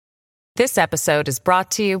This episode is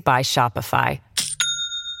brought to you by Shopify.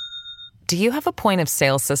 Do you have a point of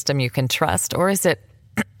sale system you can trust, or is it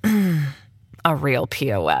a real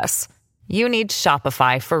POS? You need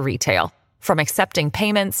Shopify for retail. From accepting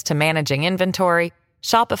payments to managing inventory,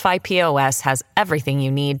 Shopify POS has everything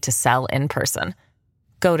you need to sell in person.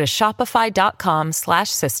 Go to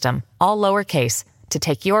shopify.com/system, all lowercase, to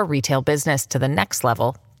take your retail business to the next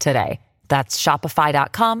level today. That's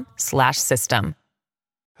shopify.com/system.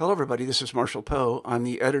 Hello, everybody. This is Marshall Poe. I'm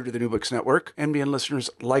the editor of the New Books Network. NBN listeners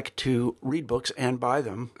like to read books and buy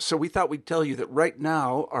them. So we thought we'd tell you that right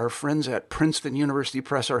now, our friends at Princeton University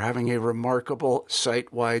Press are having a remarkable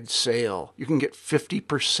site-wide sale. You can get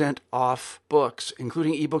 50% off books,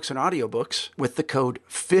 including ebooks and audiobooks, with the code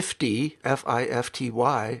 50,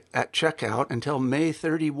 F-I-F-T-Y, at checkout until May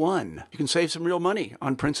 31. You can save some real money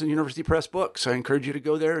on Princeton University Press books. I encourage you to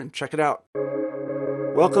go there and check it out.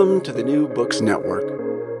 Welcome to the New Books Network.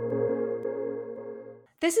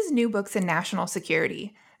 This is New Books and National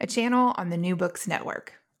Security, a channel on the New Books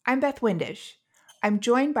Network. I'm Beth Windisch. I'm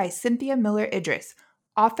joined by Cynthia Miller Idriss,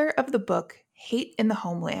 author of the book Hate in the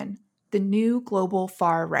Homeland, The New Global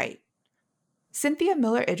Far Right. Cynthia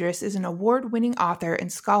Miller Idriss is an award-winning author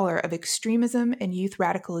and scholar of extremism and youth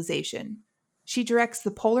radicalization. She directs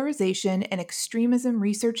the Polarization and Extremism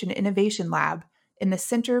Research and Innovation Lab in the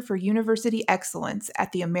Center for University Excellence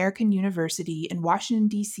at the American University in Washington,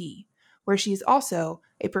 D.C., where she is also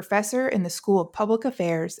a professor in the School of Public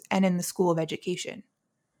Affairs and in the School of Education.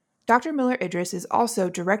 Dr. Miller Idriss is also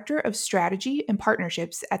Director of Strategy and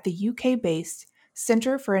Partnerships at the UK-based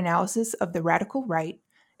Center for Analysis of the Radical Right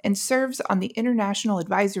and serves on the International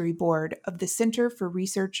Advisory Board of the Center for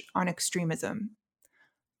Research on Extremism.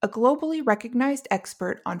 A globally recognized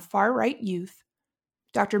expert on far-right youth,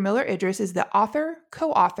 Dr. Miller Idriss is the author,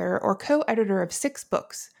 co-author, or co-editor of 6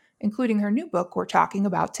 books, including her new book we're talking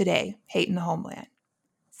about today, Hate in the Homeland.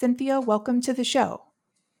 Cynthia, welcome to the show.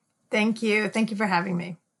 Thank you. Thank you for having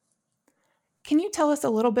me. Can you tell us a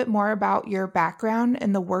little bit more about your background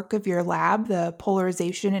and the work of your lab, the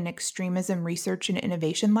Polarization and Extremism Research and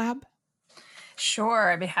Innovation Lab?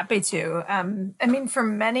 Sure, I'd be happy to. For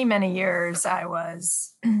many, many years, I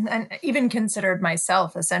was, and even considered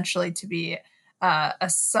myself essentially to be a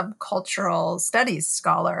subcultural studies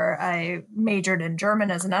scholar. I majored in German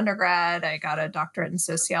as an undergrad. I got a doctorate in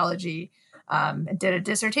sociology, and did a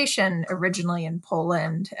dissertation originally in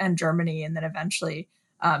Poland and Germany, and then eventually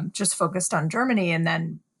just focused on Germany, and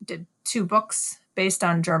then did 2 books based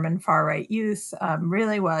on German far-right youth.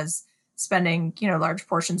 Really was spending, large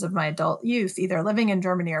portions of my adult youth either living in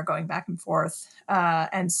Germany or going back and forth,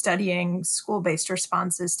 and studying school-based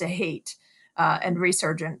responses to hate and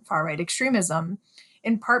resurgent far-right extremism,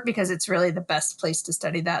 in part because it's really the best place to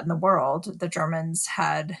study that in the world. The Germans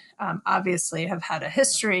had obviously have had a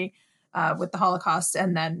history with the Holocaust,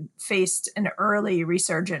 and then faced an early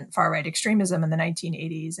resurgent far-right extremism in the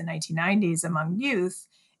 1980s and 1990s among youth,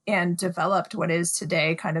 and developed what is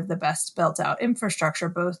today kind of the best built-out infrastructure,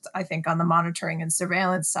 both, I think, on the monitoring and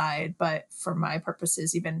surveillance side, but for my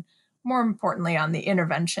purposes, even more importantly, on the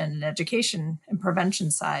intervention and education and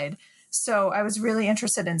prevention side. So I was really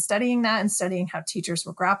interested in studying that and studying how teachers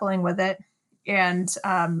were grappling with it, and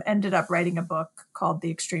ended up writing a book called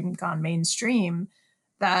The Extreme Gone Mainstream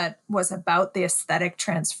that was about the aesthetic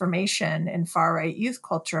transformation in far-right youth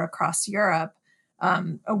culture across Europe,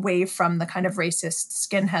 away from the kind of racist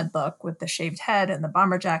skinhead look with the shaved head and the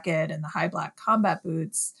bomber jacket and the high black combat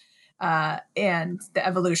boots, and the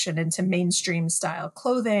evolution into mainstream style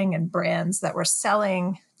clothing and brands that were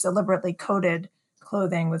selling deliberately coded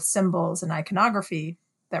clothing with symbols and iconography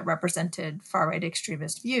that represented far-right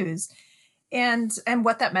extremist views, and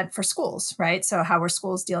what that meant for schools, right? So how were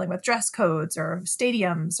schools dealing with dress codes or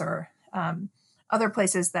stadiums or other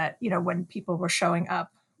places that, when people were showing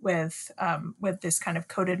up with this kind of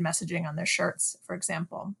coded messaging on their shirts, for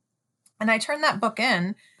example. And I turned that book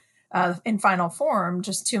in final form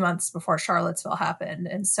just 2 months before Charlottesville happened.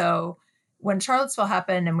 And so when Charlottesville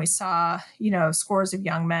happened and we saw, scores of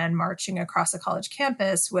young men marching across a college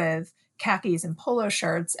campus with khakis and polo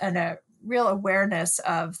shirts, and a real awareness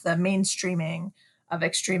of the mainstreaming of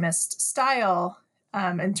extremist style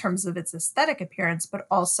in terms of its aesthetic appearance, but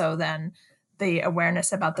also then the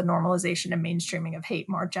awareness about the normalization and mainstreaming of hate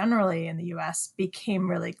more generally in the US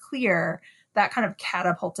became really clear. That kind of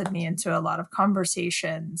catapulted me into a lot of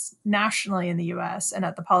conversations nationally in the US and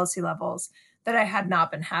at the policy levels that I had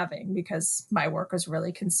not been having, because my work was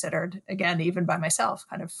really considered, again, even by myself,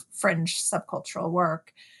 kind of fringe subcultural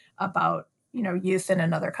work about, youth in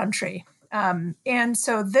another country. And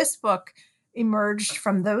so this book emerged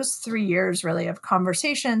from those 3 years really of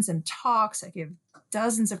conversations and talks. I gave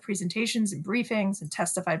dozens of presentations and briefings and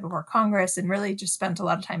testified before Congress, and really just spent a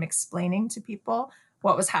lot of time explaining to people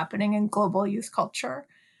what was happening in global youth culture,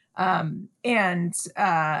 and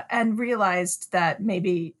realized that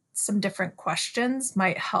maybe some different questions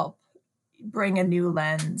might help bring a new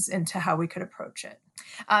lens into how we could approach it.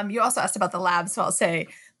 You also asked about the lab, so I'll say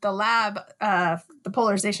the lab, the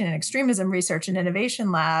Polarization and Extremism Research and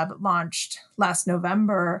Innovation Lab, launched last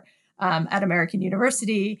November at American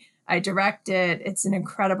University. I direct it. It's an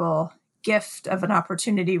incredible gift of an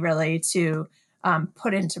opportunity, really, to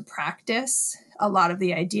put into practice a lot of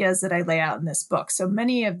the ideas that I lay out in this book. So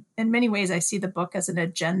in many ways, I see the book as an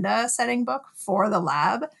agenda-setting book for the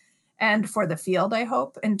lab and for the field, I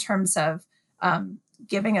hope, in terms of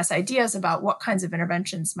giving us ideas about what kinds of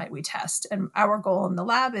interventions might we test. And our goal in the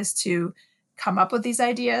lab is to come up with these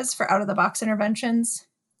ideas for out-of-the-box interventions,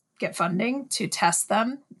 get funding to test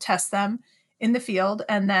them in the field,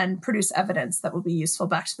 and then produce evidence that will be useful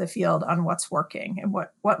back to the field on what's working and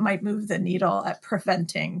what might move the needle at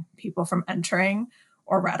preventing people from entering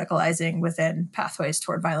or radicalizing within pathways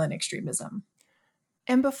toward violent extremism.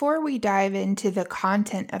 And before we dive into the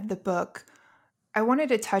content of the book, I wanted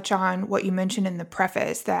to touch on what you mentioned in the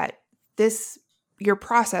preface, that your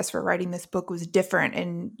process for writing this book was different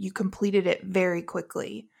and you completed it very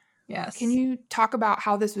quickly. Yes. Can you talk about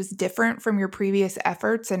how this was different from your previous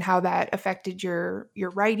efforts and how that affected your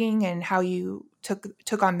writing and how you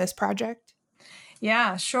took on this project?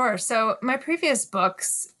 Yeah, sure. So my previous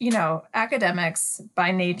books, academics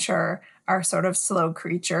by nature are sort of slow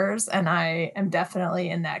creatures, and I am definitely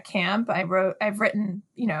in that camp. I've written,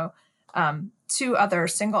 2 other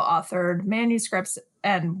single-authored manuscripts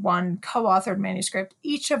and 1 co-authored manuscript,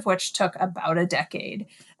 each of which took about a decade,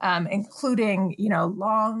 including,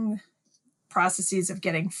 long processes of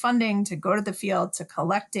getting funding to go to the field, to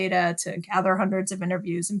collect data, to gather hundreds of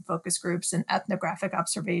interviews and focus groups and ethnographic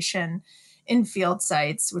observation in field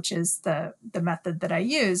sites, which is the method that I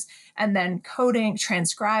use, and then coding,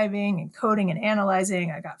 transcribing and coding and analyzing.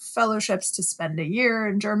 I got fellowships to spend a year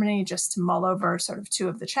in Germany just to mull over sort of 2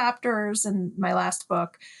 of the chapters in my last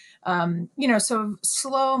book. So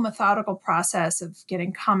slow, methodical process of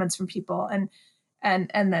getting comments from people and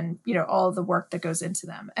then, all of the work that goes into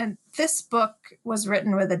them. And this book was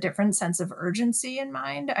written with a different sense of urgency in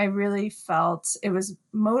mind. I really felt it was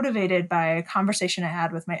motivated by a conversation I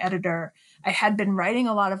had with my editor. I had been writing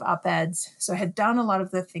a lot of op-eds, so I had done a lot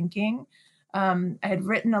of the thinking. I had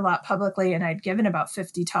written a lot publicly, and I'd given about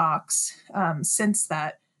 50 talks since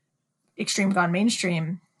that Extreme Gone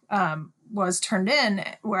Mainstream was turned in,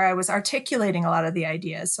 where I was articulating a lot of the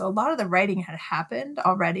ideas. So a lot of the writing had happened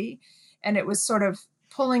already, and it was sort of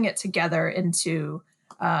pulling it together into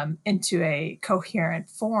a coherent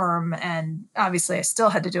form. And obviously, I still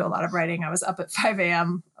had to do a lot of writing. I was up at 5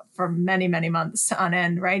 a.m. for many, many months on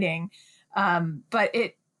end writing. But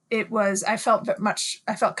I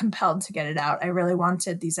felt compelled to get it out. I really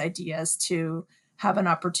wanted these ideas to have an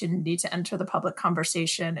opportunity to enter the public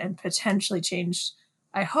conversation and potentially change,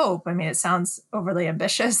 I hope. I mean, it sounds overly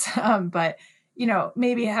ambitious, but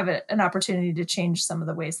maybe have an opportunity to change some of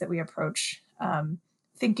the ways that we approach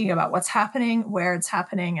thinking about what's happening, where it's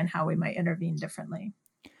happening, and how we might intervene differently.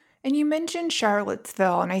 And you mentioned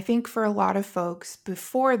Charlottesville, and I think for a lot of folks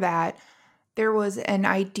before that, there was an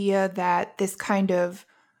idea that this kind of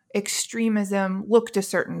extremism looked a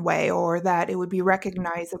certain way or that it would be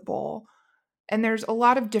recognizable. And there's a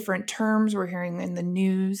lot of different terms we're hearing in the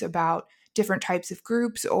news about different types of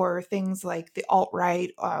groups or things like the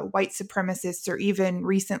alt-right, white supremacists, or even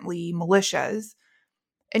recently militias.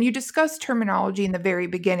 And you discussed terminology in the very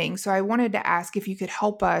beginning. So I wanted to ask if you could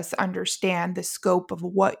help us understand the scope of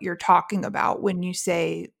what you're talking about when you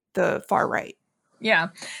say the far right. Yeah,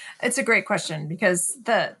 it's a great question because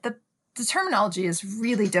the terminology is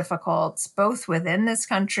really difficult both within this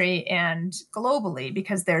country and globally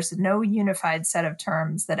because there's no unified set of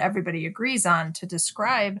terms that everybody agrees on to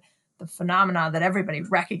describe the phenomena that everybody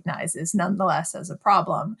recognizes nonetheless as a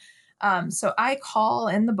problem. So I call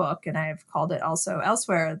in the book, and I've called it also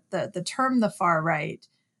elsewhere, the term the far right,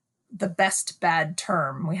 the best bad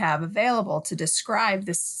term we have available to describe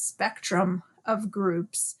this spectrum of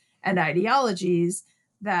groups and ideologies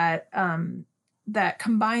that that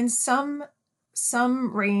combines some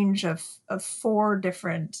range of 4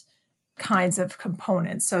 different kinds of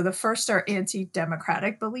components. So the first are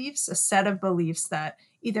anti-democratic beliefs, a set of beliefs that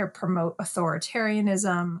either promote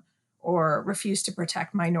authoritarianism or refuse to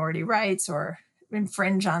protect minority rights or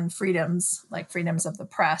infringe on freedoms like freedoms of the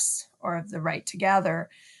press or of the right to gather.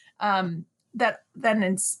 that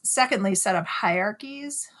then secondly set up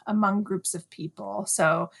hierarchies among groups of people.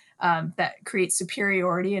 So that creates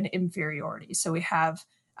superiority and inferiority. So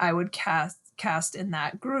I would cast in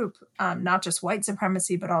that group, not just white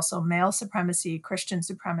supremacy, but also male supremacy, Christian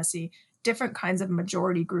supremacy, different kinds of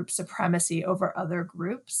majority group supremacy over other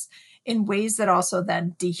groups in ways that also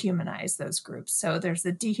then dehumanize those groups. So there's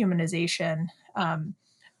the dehumanization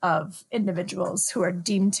of individuals who are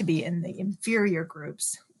deemed to be in the inferior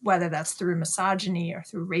groups, whether that's through misogyny or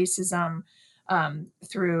through racism,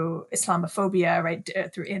 through Islamophobia, right,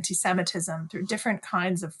 through anti-Semitism, through different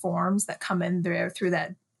kinds of forms that come in there through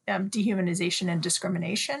that dehumanization and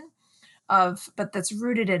discrimination but that's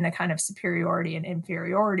rooted in a kind of superiority and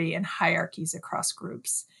inferiority and hierarchies across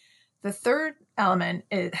groups. The third element,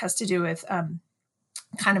 it has to do with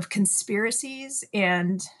kind of conspiracies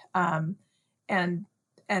and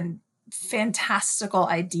fantastical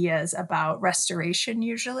ideas about restoration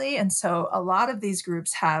usually. And so a lot of these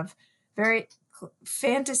groups have very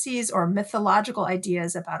fantasies or mythological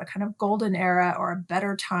ideas about a kind of golden era or a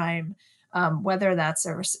better time, whether that's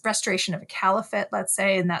a restoration of a caliphate, let's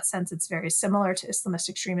say. In that sense, it's very similar to Islamist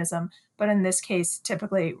extremism. But in this case,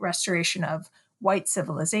 typically restoration of white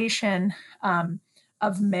civilization,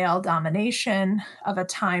 of male domination, of a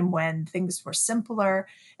time when things were simpler.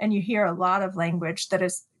 And you hear a lot of language that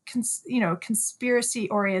is, conspiracy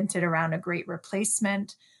oriented around a great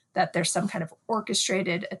replacement, that there's some kind of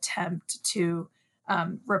orchestrated attempt to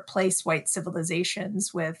replace white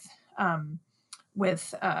civilizations with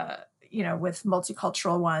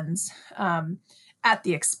multicultural ones at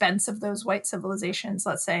the expense of those white civilizations,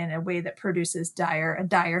 let's say, in a way that produces a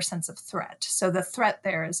dire sense of threat. So the threat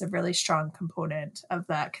there is a really strong component of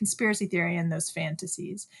that conspiracy theory and those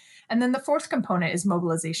fantasies. And then the fourth component is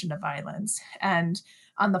mobilization of violence. And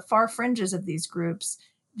on the far fringes of these groups,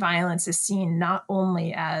 violence is seen not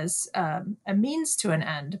only as a means to an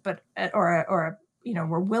end, but we're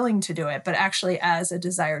willing to do it, but actually as a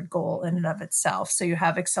desired goal in and of itself. So you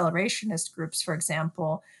have accelerationist groups, for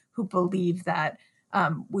example, who believe that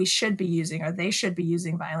they should be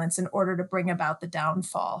using violence in order to bring about the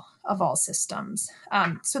downfall of all systems.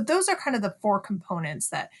 So those are kind of the four components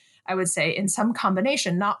that I would say in some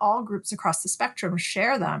combination. Not all groups across the spectrum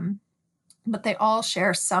share them, but they all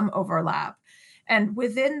share some overlap. And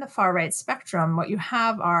within the far right spectrum, what you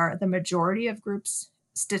have are the majority of groups,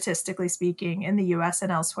 statistically speaking, in the US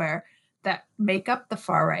and elsewhere that make up the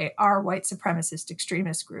far right are white supremacist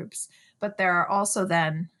extremist groups. But there are also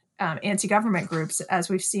then anti-government groups, as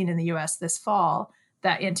we've seen in the US this fall.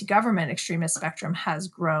 That anti-government extremist spectrum has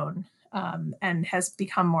grown and has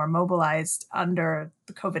become more mobilized under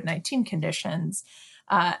the COVID-19 conditions.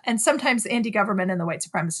 And sometimes the anti-government and the white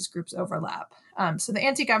supremacist groups overlap. So the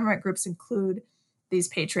anti-government groups include these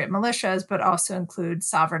patriot militias, but also include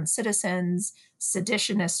sovereign citizens,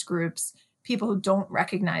 seditionist groups, people who don't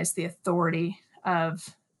recognize the authority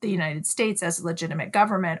of the United States as a legitimate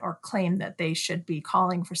government or claim that they should be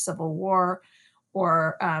calling for civil war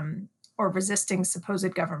or resisting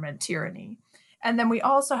supposed government tyranny. And then we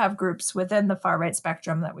also have groups within the far right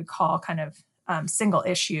spectrum that we call kind of single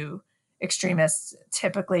issue extremists,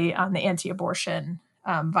 typically on the anti-abortion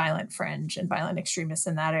violent fringe and violent extremists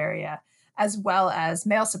in that area, as well as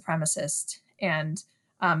male supremacist and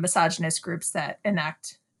misogynist groups that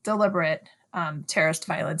enact deliberate terrorist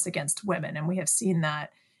violence against women. And we have seen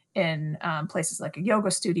that in places like a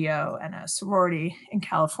yoga studio and a sorority in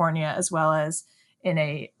California, as well as in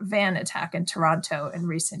a van attack in Toronto in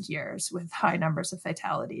recent years with high numbers of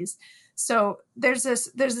fatalities. So there's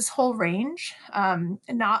this whole range.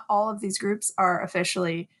 Not all of these groups are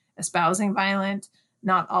officially espousing violence.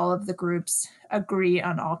 Not all of the groups agree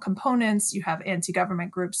on all components. You have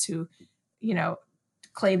anti-government groups who,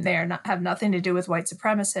 claim they have nothing to do with white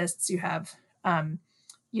supremacists. You have,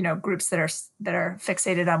 groups that are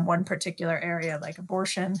fixated on one particular area, like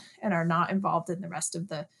abortion, and are not involved in the rest of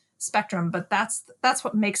the spectrum. But that's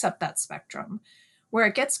what makes up that spectrum. Where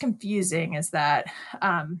it gets confusing is that,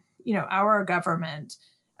 our government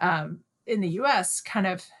in the U.S. kind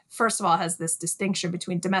of, first of all, has this distinction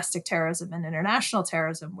between domestic terrorism and international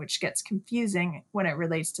terrorism, which gets confusing when it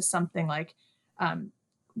relates to something like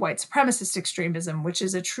white supremacist extremism, which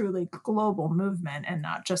is a truly global movement and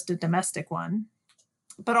not just a domestic one.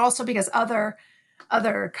 But also because other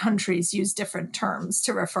countries use different terms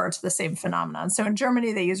to refer to the same phenomenon. So in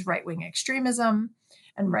Germany, they use right-wing extremism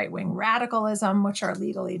and right-wing radicalism, which are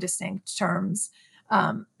legally distinct terms.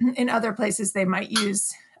 In other places, they might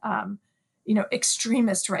use,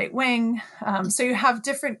 extremist right-wing. So you have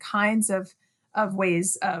different kinds of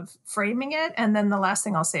ways of framing it. And then the last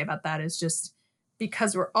thing I'll say about that is just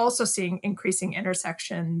because we're also seeing increasing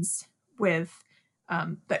intersections with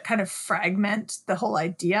that kind of fragment the whole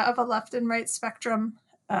idea of a left and right spectrum,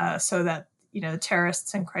 so that, the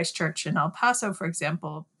terrorists in Christchurch and El Paso, for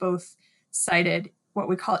example, both cited what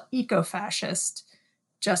we call eco-fascist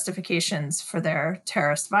justifications for their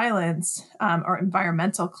terrorist violence, or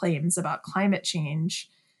environmental claims about climate change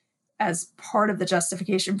as part of the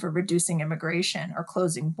justification for reducing immigration or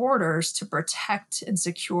closing borders to protect and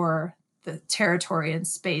secure the territory and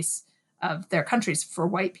space of their countries for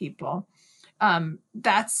white people.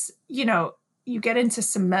 That's, you get into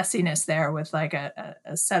some messiness there with like a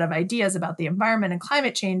set of ideas about the environment and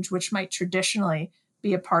climate change, which might traditionally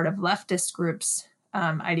be a part of leftist groups'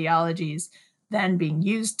 ideologies, then being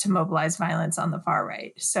used to mobilize violence on the far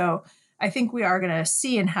right. So I think we are going to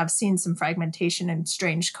see and have seen some fragmentation and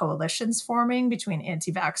strange coalitions forming between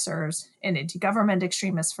anti-vaxxers and anti-government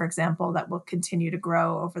extremists, for example, that will continue to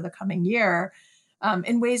grow over the coming year,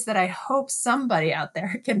 in ways that I hope somebody out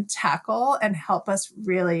there can tackle and help us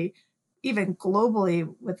really, even globally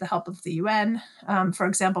with the help of the UN, for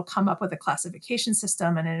example, come up with a classification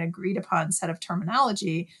system and an agreed upon set of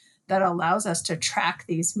terminology that allows us to track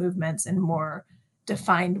these movements in more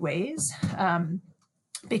defined ways.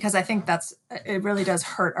 Because I think it really does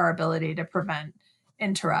hurt our ability to prevent,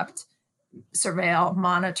 interrupt, surveil,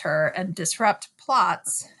 monitor, and disrupt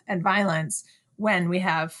plots and violence when we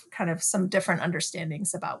have kind of some different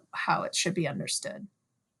understandings about how it should be understood.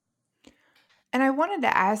 And I wanted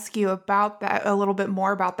to ask you about that a little bit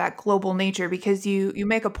more about that global nature, because you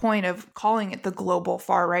make a point of calling it the global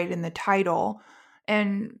far right in the title.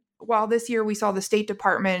 And while this year we saw the State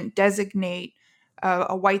Department designate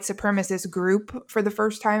a white supremacist group for the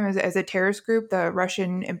first time as a terrorist group, the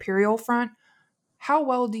Russian Imperial Front, how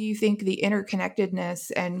well do you think the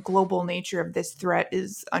interconnectedness and global nature of this threat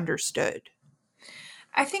is understood?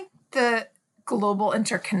 I think the global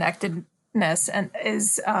interconnectedness and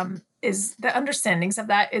is the understandings of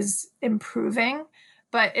that is improving,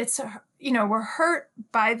 but it's, we're hurt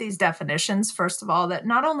by these definitions, first of all, that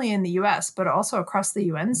not only in the US, but also across the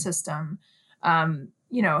UN system,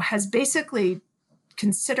 has basically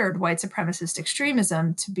considered white supremacist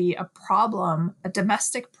extremism to be a problem, a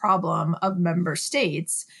domestic problem of member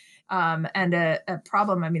states, and a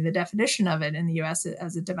problem. I mean, the definition of it in the US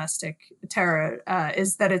as a domestic terror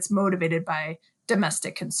is that it's motivated by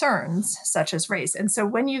domestic concerns such as race. And so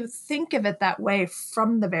when you think of it that way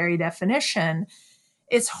from the very definition,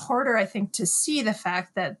 it's harder, I think, to see the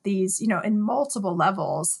fact that these, in multiple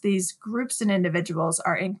levels, these groups and individuals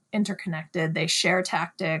are interconnected. They share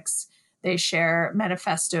tactics, they share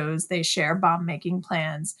manifestos, they share bomb-making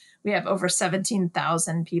plans. We have over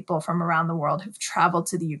 17,000 people from around the world who've traveled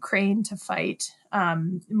to the Ukraine to fight,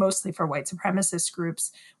 mostly for white supremacist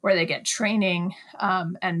groups, where they get training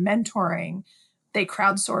and mentoring. They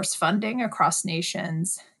crowdsource funding across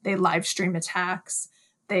nations. They live stream attacks.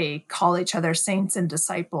 They call each other saints and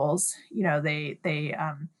disciples. They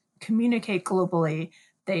communicate globally.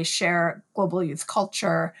 They share global youth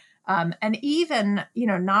culture. And even,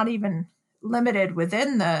 not even limited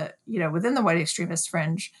within the white extremist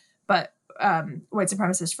fringe, but white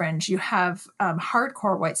supremacist fringe, you have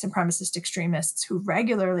hardcore white supremacist extremists who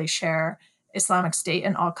regularly share Islamic State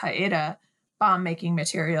and Al-Qaeda bomb-making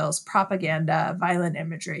materials, propaganda, violent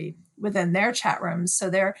imagery within their chat rooms. So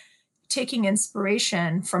they're taking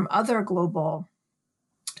inspiration from other global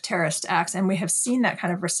terrorist acts. And we have seen that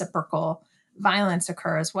kind of reciprocal violence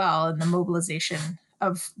occur as well in the mobilization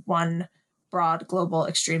of one broad global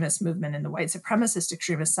extremist movement in the white supremacist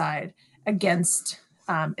extremist side against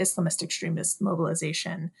Islamist extremist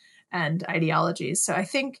mobilization and ideologies. So I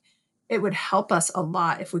think it would help us a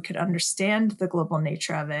lot if we could understand the global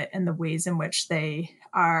nature of it and the ways in which they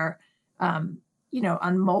are,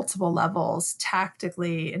 on multiple levels,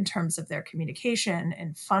 tactically in terms of their communication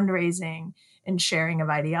and fundraising and sharing of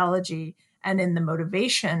ideology, and in the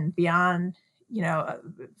motivation beyond,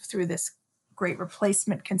 through this great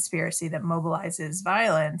replacement conspiracy that mobilizes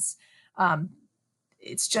violence.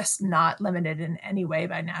 It's just not limited in any way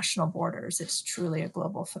by national borders. It's truly a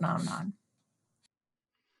global phenomenon.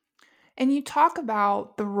 And you talk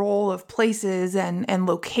about the role of places and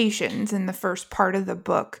locations in the first part of the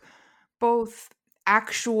book, both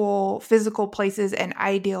actual physical places and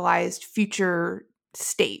idealized future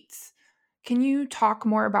states. Can you talk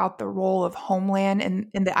more about the role of homeland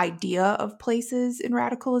and the idea of places in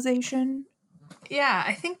radicalization? Yeah,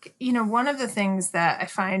 I think, one of the things that I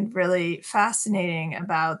find really fascinating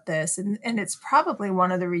about this, and it's probably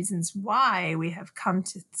one of the reasons why we have come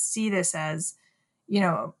to see this as,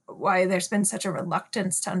 why there's been such a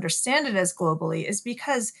reluctance to understand it as globally, is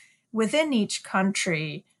because within each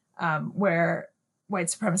country where white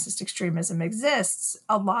supremacist extremism exists,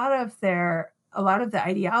 a lot of the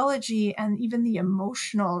ideology and even the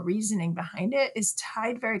emotional reasoning behind it is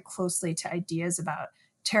tied very closely to ideas about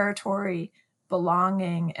territory,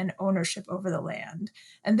 belonging, and ownership over the land.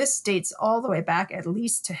 And this dates all the way back at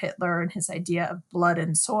least to Hitler and his idea of blood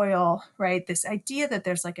and soil, right? This idea that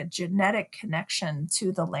there's like a genetic connection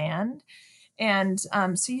to the land. And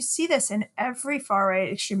so you see this in every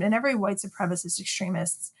far-right extreme, in every white supremacist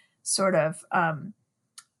extremist's sort of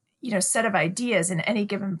set of ideas in any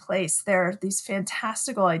given place. There are these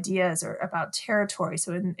fantastical ideas about territory.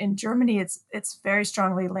 So in Germany, it's very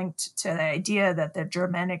strongly linked to the idea that the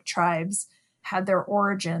Germanic tribes had their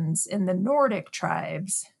origins in the Nordic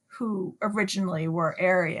tribes who originally were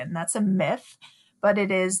Aryan. That's a myth, but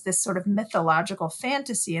it is this sort of mythological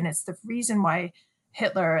fantasy. And it's the reason why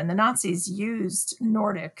Hitler and the Nazis used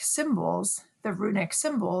Nordic symbols, the runic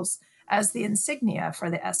symbols, as the insignia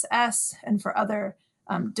for the SS and for other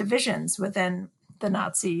divisions within the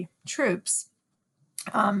Nazi troops.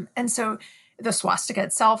 And so the swastika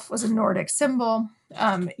itself was a Nordic symbol,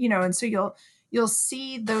 and so you'll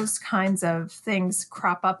see those kinds of things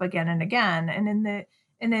crop up again and again. And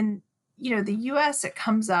in the US, it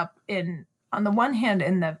comes up on the one hand,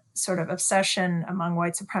 in the sort of obsession among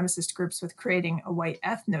white supremacist groups with creating a white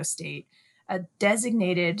ethno-state, a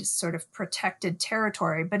designated sort of protected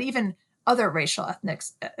territory, but even other racial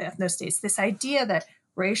ethno-states, this idea that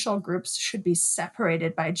racial groups should be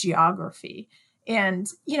separated by geography.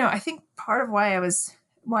 And, I think part of why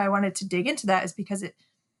I wanted to dig into that is because it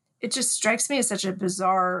just strikes me as such a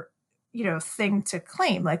bizarre, thing to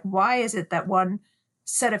claim. Like, why is it that one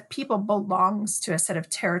set of people belongs to a set of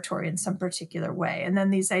territory in some particular way? And then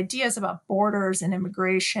these ideas about borders and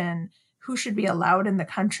immigration, who should be allowed in the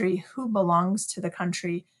country, who belongs to the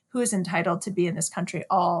country, who is entitled to be in this country,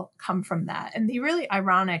 all come from that. And the really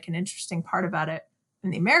ironic and interesting part about it in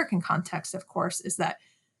the American context, of course, is that,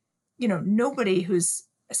 nobody who's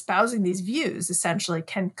espousing these views essentially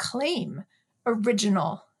can claim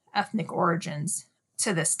original ethnic origins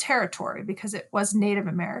to this territory because it was Native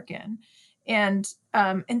American. And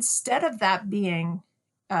instead of that being,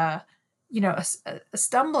 a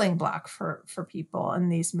stumbling block for people in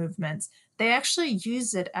these movements, they actually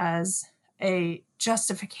use it as a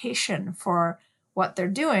justification for what they're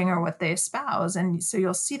doing or what they espouse. And so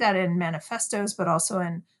you'll see that in manifestos, but also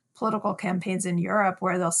in political campaigns in Europe,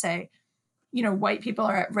 where they'll say, white people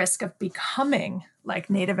are at risk of becoming like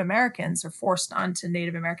Native Americans or forced onto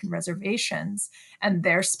Native American reservations, and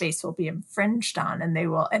their space will be infringed on, and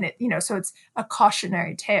so it's a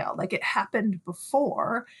cautionary tale. Like, it happened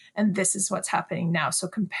before, and this is what's happening now. So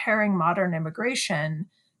comparing modern immigration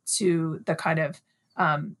to the kind of,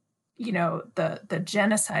 the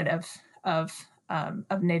genocide of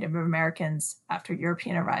Native Americans after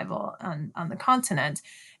European arrival on the continent.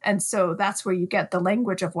 And so that's where you get the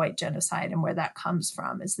language of white genocide, and where that comes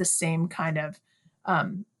from is the same kind of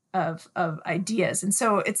ideas. And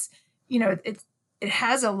so it's, it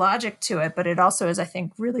has a logic to it, but it also is, I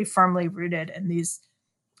think, really firmly rooted in these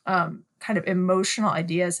kind of emotional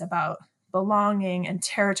ideas about belonging and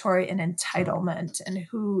territory and entitlement, and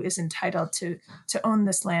who is entitled to own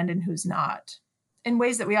this land and who's not, in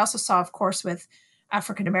ways that we also saw, of course, with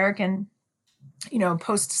African-American,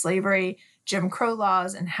 post-slavery Jim Crow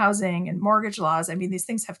laws and housing and mortgage laws. I mean, these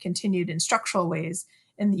things have continued in structural ways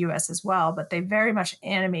in the US as well, but they very much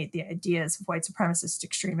animate the ideas of white supremacist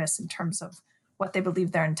extremists in terms of what they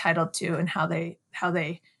believe they're entitled to and how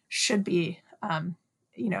they should be,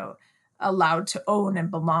 allowed to own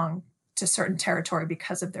and belong to certain territory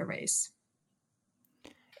because of their race.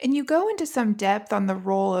 And you go into some depth on the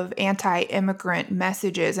role of anti-immigrant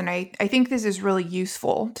messages, and I think this is really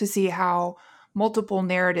useful to see how multiple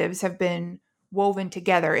narratives have been woven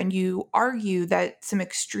together, and you argue that some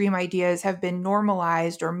extreme ideas have been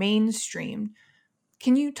normalized or mainstreamed.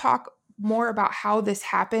 Can you talk more about how this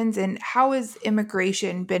happens, and how has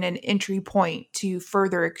immigration been an entry point to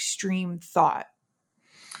further extreme thought?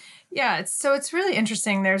 Yeah, it's really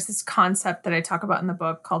interesting. There's this concept that I talk about in the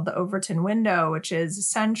book called the Overton window, which is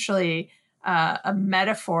essentially a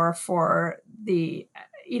metaphor for the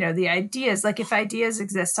ideas. Like, if ideas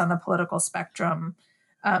exist on the political spectrum,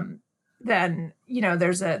 then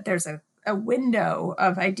there's a window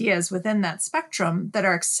of ideas within that spectrum that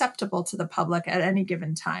are acceptable to the public at any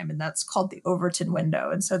given time, and that's called the Overton window.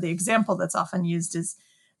 And so the example that's often used is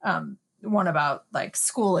one about like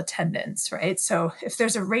school attendance, right? So if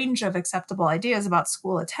there's a range of acceptable ideas about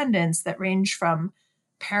school attendance that range from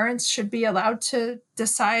parents should be allowed to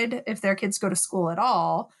decide if their kids go to school at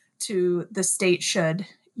all, to the state should,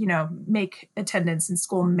 make attendance in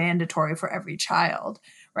school mandatory for every child,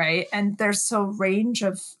 right? And there's a range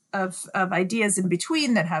of ideas in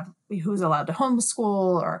between that have who's allowed to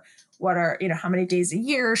homeschool, or what are, how many days a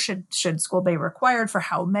year should school be required for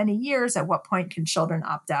how many years? At what point can children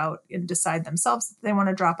opt out and decide themselves that they want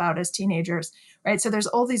to drop out as teenagers, right? So there's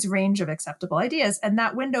all these range of acceptable ideas, and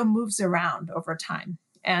that window moves around over time.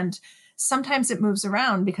 And sometimes it moves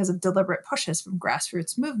around because of deliberate pushes from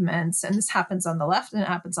grassroots movements. And this happens on the left and it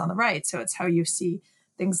happens on the right. So it's how you see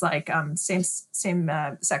things like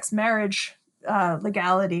same-sex marriage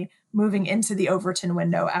legality moving into the Overton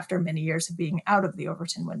window after many years of being out of the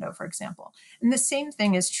Overton window, for example. And the same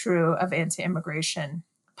thing is true of anti-immigration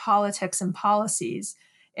politics and policies.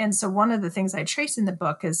 And so one of the things I trace in the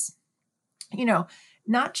book is,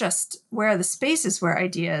 not just where are the spaces where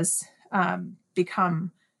ideas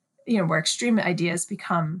become, where extreme ideas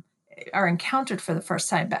are encountered for the first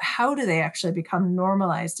time, but how do they actually become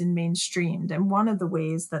normalized and mainstreamed? And one of the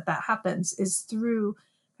ways that happens is through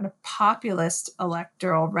kind of populist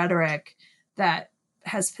electoral rhetoric that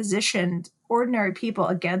has positioned ordinary people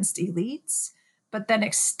against elites, but then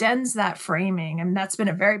extends that framing. And that's been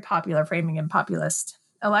a very popular framing in populist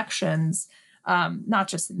elections, not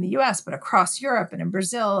just in the US, but across Europe and in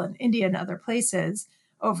Brazil and India and other places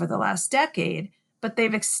over the last decade. But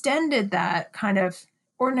they've extended that kind of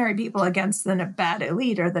ordinary people against the bad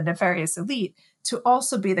elite or the nefarious elite to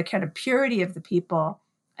also be the kind of purity of the people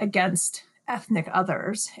against ethnic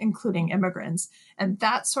others, including immigrants. And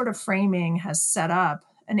that sort of framing has set up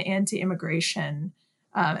an anti-immigration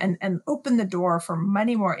and opened the door for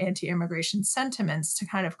many more anti-immigration sentiments to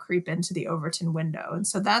kind of creep into the Overton window. And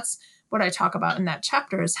so that's what I talk about in that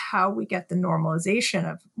chapter, is how we get the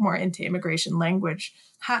normalization of more anti-immigration language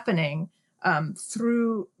happening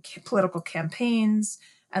through political campaigns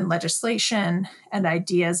and legislation and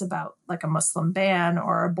ideas about like a Muslim ban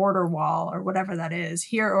or a border wall or whatever that is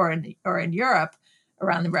here or in Europe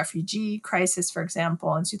around the refugee crisis, for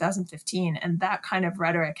example, in 2015. And that kind of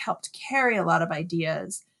rhetoric helped carry a lot of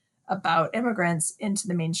ideas about immigrants into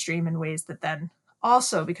the mainstream in ways that then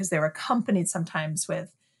also, because they were accompanied sometimes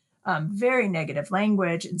with very negative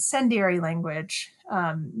language, incendiary language,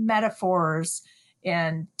 metaphors,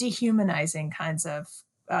 and dehumanizing kinds of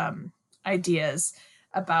ideas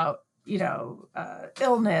about,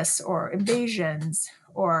 illness or invasions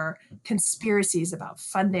or conspiracies about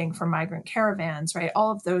funding for migrant caravans, right?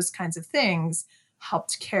 All of those kinds of things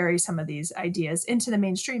helped carry some of these ideas into the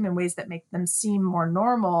mainstream in ways that make them seem more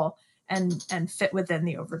normal and fit within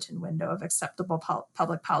the Overton window of acceptable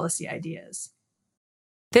public policy ideas.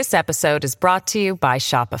 This episode is brought to you by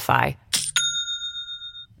Shopify.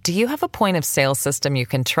 Do you have a point of sale system you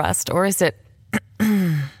can trust, or is it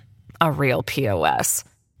a real POS?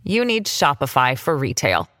 You need Shopify for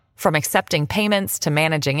retail. From accepting payments to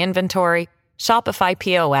managing inventory, Shopify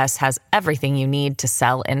POS has everything you need to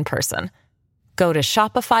sell in person. Go to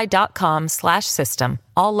shopify.com/system,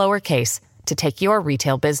 all lowercase, to take your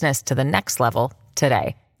retail business to the next level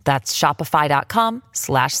today. That's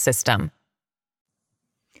shopify.com/system.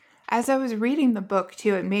 As I was reading the book,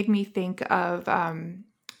 too, it made me think of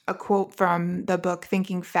a quote from the book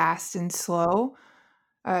Thinking Fast and Slow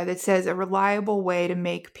that says, "A reliable way to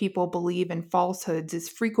make people believe in falsehoods is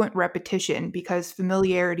frequent repetition, because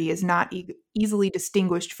familiarity is not easily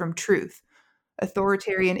distinguished from truth.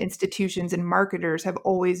 Authoritarian institutions and marketers have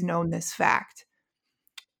always known this fact."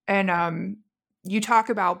 And you talk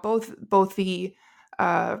about both the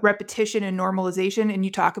repetition and normalization, and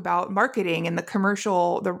you talk about marketing and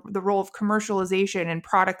the role of commercialization and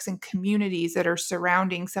products and communities that are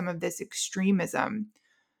surrounding some of this extremism.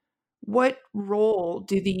 What role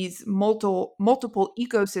do these multiple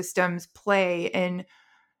ecosystems play in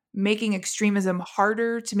making extremism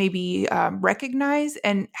harder to maybe recognize?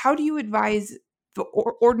 And how do you advise the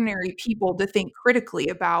ordinary people to think critically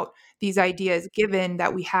about these ideas, given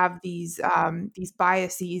that we have these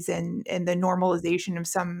biases and the normalization of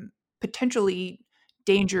some potentially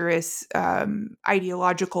dangerous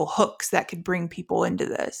ideological hooks that could bring people into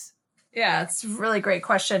this? Yeah, it's a really great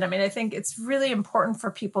question. I mean, I think it's really important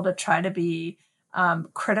for people to try to be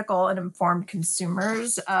critical and informed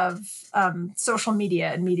consumers of social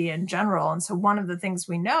media and media in general. And so one of the things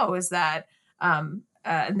we know is that, and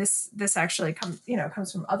this actually comes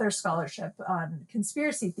from other scholarship on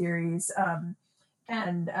conspiracy theories,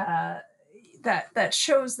 and that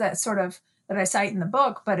shows that sort of, that I cite in the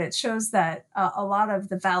book, but it shows that a lot of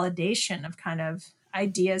the validation of kind of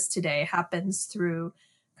ideas today happens through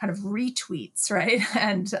kind of retweets, right?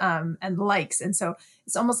 And likes. And so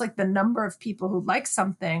it's almost like the number of people who like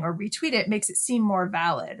something or retweet it makes it seem more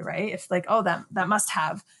valid, right? If like, oh, that must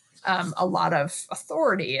have a lot of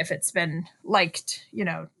authority if it's been liked,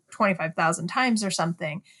 25,000 times or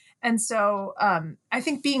something. And so I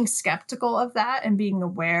think being skeptical of that and being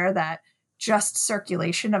aware that just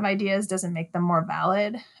circulation of ideas doesn't make them more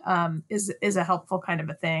valid is a helpful kind of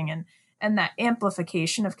a thing. And that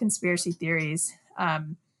amplification of conspiracy theories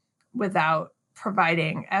without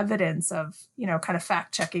providing evidence of, kind of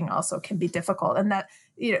fact checking also can be difficult. And that,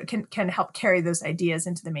 can help carry those ideas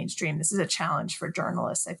into the mainstream. This is a challenge for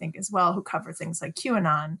journalists, I think, as well, who cover things like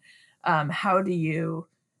QAnon. How do you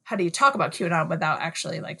talk about QAnon without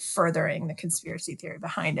actually like furthering the conspiracy theory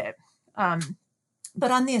behind it?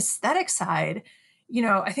 But on the aesthetic side,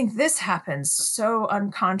 I think this happens so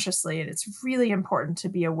unconsciously, and it's really important to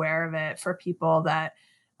be aware of it for people that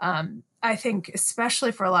I think,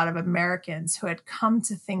 especially for a lot of Americans who had come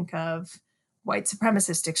to think of white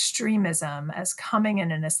supremacist extremism as coming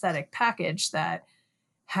in an aesthetic package that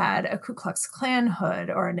had a Ku Klux Klan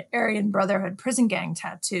hood or an Aryan Brotherhood prison gang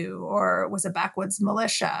tattoo, or was a backwoods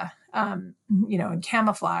militia, in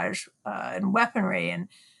camouflage and weaponry and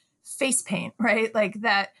face paint, right? Like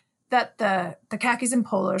that the khakis and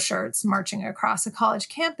polo shirts marching across a college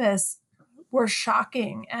campus were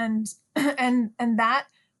shocking, and that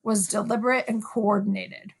was deliberate and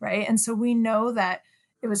coordinated, right? And so we know that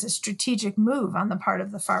it was a strategic move on the part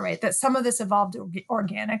of the far right, that some of this evolved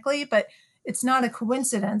organically, but it's not a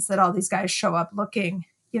coincidence that all these guys show up looking,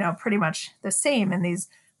 pretty much the same in these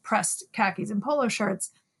pressed khakis and polo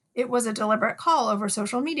shirts. It was a deliberate call over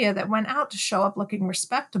social media that went out to show up looking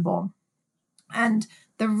respectable. And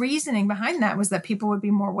the reasoning behind that was that people would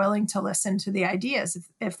be more willing to listen to the ideas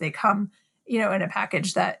if they come, in a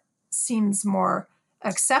package that seems more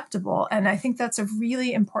acceptable. And I think that's a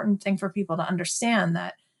really important thing for people to understand,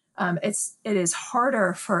 that it is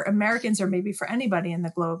harder for Americans, or maybe for anybody in the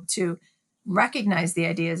globe, to recognize the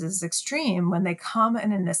ideas as extreme when they come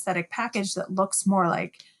in an aesthetic package that looks more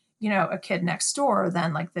like, a kid next door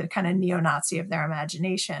than like the kind of neo-Nazi of their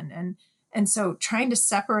imagination. And so trying to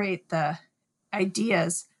separate the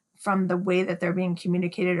ideas from the way that they're being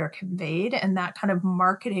communicated or conveyed, and that kind of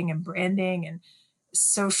marketing and branding and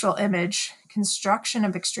social image construction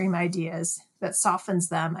of extreme ideas that softens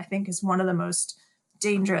them, I think, is one of the most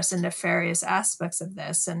dangerous and nefarious aspects of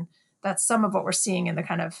this. And that's some of what we're seeing in the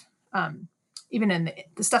kind of, even in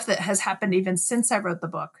the stuff that has happened even since I wrote the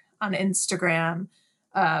book on Instagram,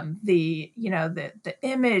 the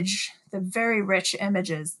image, the very rich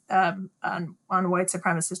images on white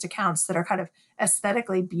supremacist accounts that are kind of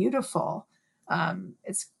aesthetically beautiful.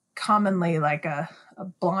 It's commonly like a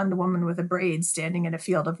blonde woman with a braid standing in a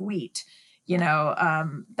field of wheat,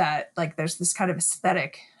 that like there's this kind of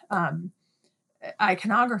aesthetic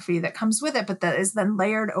iconography that comes with it, but that is then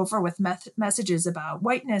layered over with messages about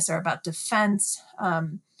whiteness or about defense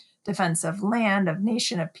of land, of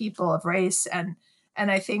nation, of people, of race. And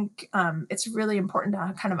I think it's really important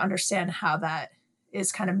to kind of understand how that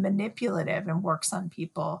is kind of manipulative and works on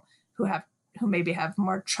people who maybe have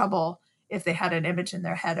more trouble if they had an image in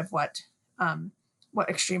their head of what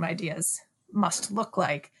extreme ideas must look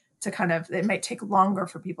like. It might take longer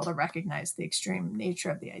for people to recognize the extreme nature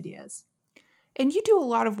of the ideas. And you do a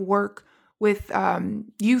lot of work with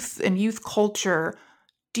youth and youth culture.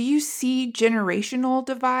 Do you see generational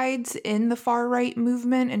divides in the far-right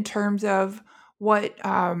movement in terms of what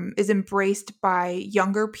is embraced by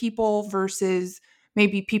younger people versus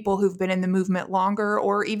maybe people who've been in the movement longer,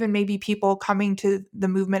 or even maybe people coming to the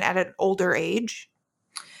movement at an older age?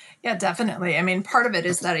 Yeah, definitely. I mean, part of it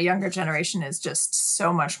is that a younger generation is just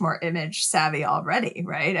so much more image savvy already,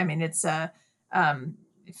 right? I mean, it's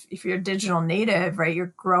if you're a digital native, right,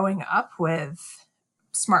 you're growing up with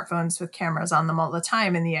smartphones with cameras on them all the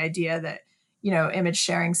time. And the idea that, image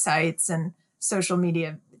sharing sites and social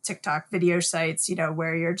media, TikTok video sites,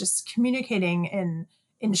 where you're just communicating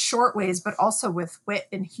in short ways, but also with wit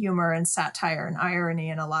and humor and satire and irony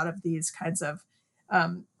and a lot of these kinds of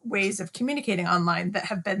ways of communicating online that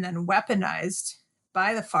have been then weaponized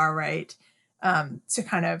by the far right to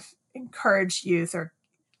kind of encourage youth or,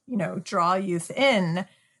 draw youth in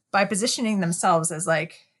by positioning themselves as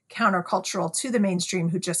like countercultural to the mainstream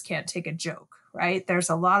who just can't take a joke, right? There's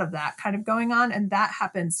a lot of that kind of going on, and that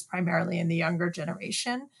happens primarily in the younger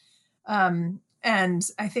generation. And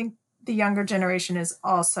I think the younger generation is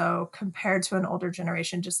also, compared to an older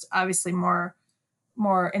generation, just obviously more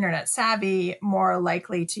internet savvy, more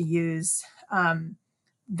likely to use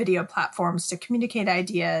video platforms to communicate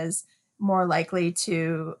ideas, more likely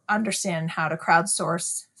to understand how to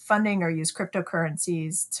crowdsource funding or use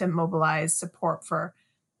cryptocurrencies to mobilize support for,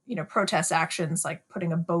 protest actions like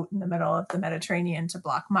putting a boat in the middle of the Mediterranean to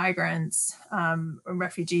block migrants,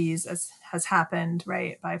 refugees, as has happened,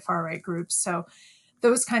 right, by far-right groups. So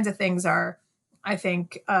those kinds of things are, I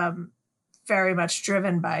think, very much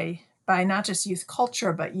driven by not just youth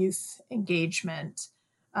culture, but youth engagement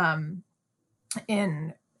in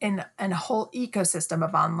a whole ecosystem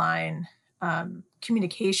of online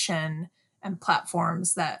communication and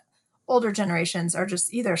platforms that older generations are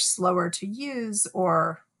just either slower to use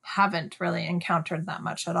or haven't really encountered that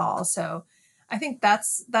much at all. So I think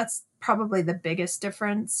that's probably the biggest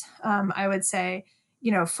difference. I would say,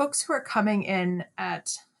 folks who are coming in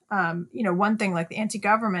at, one thing like the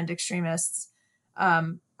anti-government extremists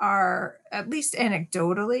are, at least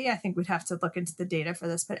anecdotally, I think we'd have to look into the data for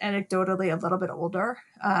this, but anecdotally a little bit older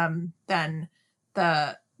than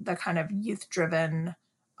the kind of youth-driven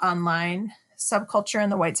online subculture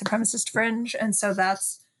and the white supremacist fringe. And so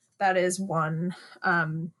that is one,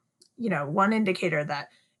 one indicator that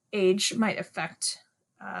age might affect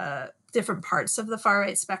different parts of the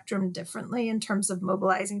far-right spectrum differently in terms of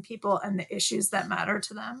mobilizing people and the issues that matter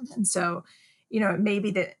to them. And so, it may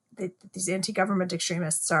be that these anti-government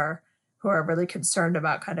extremists who are really concerned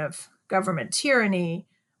about kind of government tyranny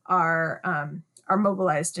are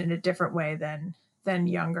mobilized in a different way than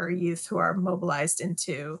younger youth who are mobilized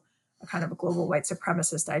into a kind of a global white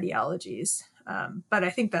supremacist ideologies. But I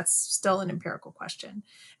think that's still an empirical question.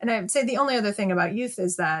 And I would say the only other thing about youth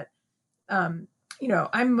is that,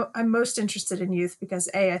 I'm most interested in youth because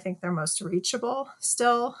I think they're most reachable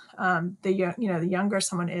still. The younger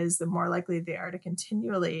someone is, the more likely they are to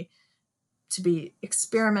continually to be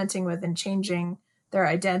experimenting with and changing their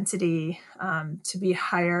identity, to be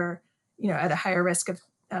higher, at a higher risk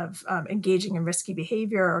of engaging in risky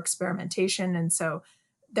behavior or experimentation. And so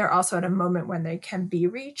they're also at a moment when they can be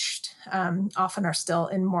reached, often are still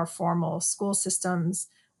in more formal school systems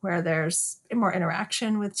where there's more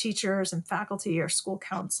interaction with teachers and faculty or school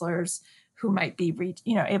counselors who might be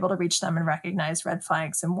able to reach them and recognize red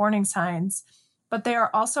flags and warning signs. But they are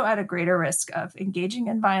also at a greater risk of engaging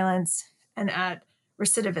in violence and at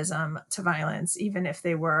recidivism to violence, even if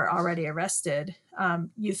they were already arrested.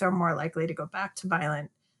 Youth are more likely to go back to violent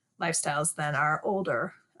lifestyles than are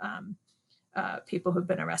older people who've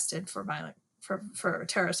been arrested for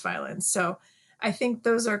terrorist violence. So I think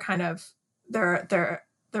those are kind of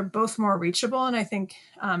they're both more reachable, and I think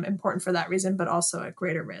important for that reason, but also at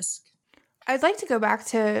greater risk. I'd like to go back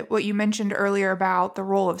to what you mentioned earlier about the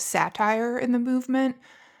role of satire in the movement,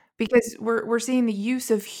 because we're seeing the use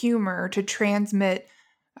of humor to transmit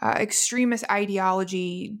extremist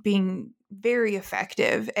ideology being very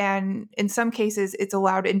effective. And in some cases, it's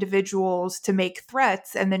allowed individuals to make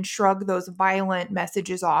threats and then shrug those violent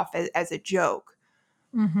messages off as a joke.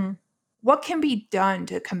 Mm-hmm. What can be done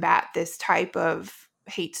to combat this type of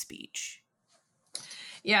hate speech?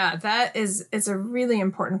 Yeah, that is a really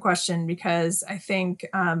important question, because I think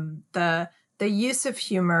the use of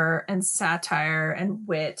humor and satire and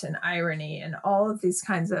wit and irony and all of these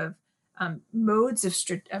kinds of modes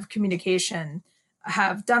of communication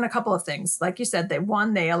have done a couple of things. Like you said,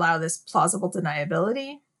 they allow this plausible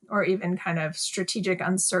deniability or even kind of strategic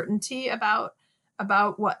uncertainty about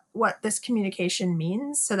what this communication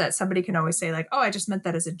means, so that somebody can always say like, oh, I just meant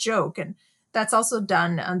that as a joke. And that's also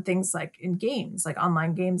done on things like in games, like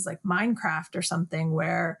online games like Minecraft or something,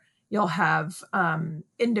 where you'll have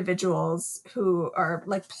individuals who are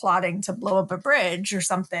like plotting to blow up a bridge or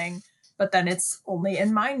something, but then it's only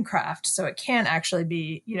in Minecraft. So it can't actually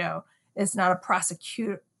be, it's not a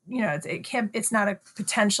it's not a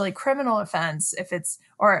potentially criminal offense if it's,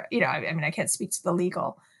 or, I can't speak to the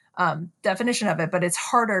legal definition of it, but it's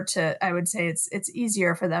harder to, I would say it's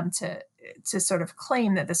easier for them to sort of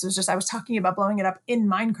claim that this was just, I was talking about blowing it up in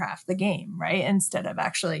Minecraft, the game, right? Instead of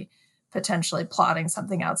actually potentially plotting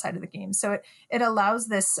something outside of the game. So it allows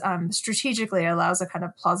this, strategically allows a kind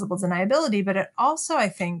of plausible deniability, but it also, I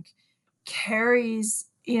think, carries,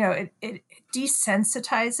 it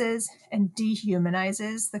desensitizes and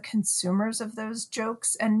dehumanizes the consumers of those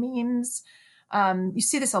jokes and memes. You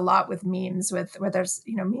see this a lot with memes, where there's,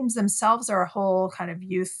 memes themselves are a whole kind of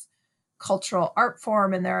youth cultural art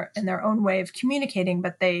form in their own way of communicating,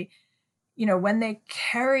 but they, when they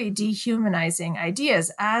carry dehumanizing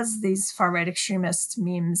ideas, as these far-right extremist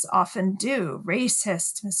memes often do,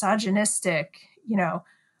 racist, misogynistic,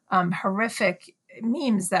 horrific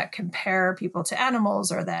memes that compare people to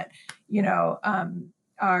animals, or that,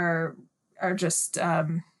 are just,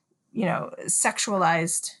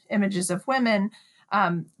 sexualized images of women,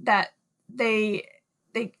 that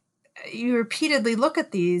you repeatedly look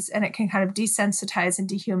at these and it can kind of desensitize and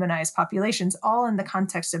dehumanize populations, all in the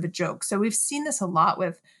context of a joke. So we've seen this a lot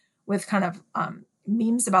with with kind of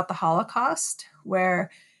memes about the Holocaust, where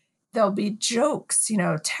there'll be jokes,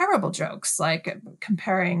 terrible jokes, like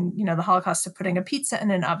comparing, the Holocaust to putting a pizza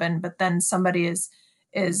in an oven, but then somebody is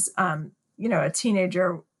a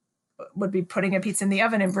teenager would be putting a pizza in the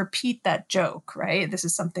oven and repeat that joke, right? This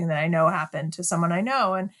is something that I know happened to someone I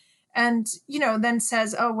know. And then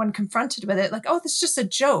says, oh, when confronted with it, like, oh, this is just a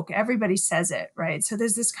joke. Everybody says it, right? So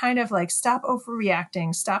there's this kind of like, stop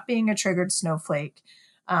overreacting, stop being a triggered snowflake.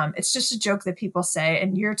 It's just a joke that people say,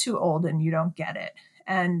 and you're too old and you don't get it.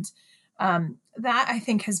 And that, I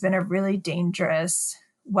think, has been a really dangerous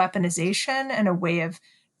weaponization and a way of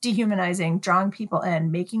dehumanizing, drawing people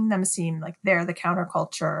in, making them seem like they're the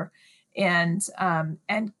counterculture, and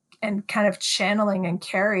kind of channeling and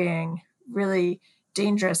carrying really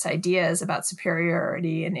dangerous ideas about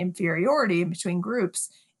superiority and inferiority between groups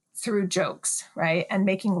through jokes, right? And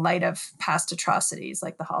making light of past atrocities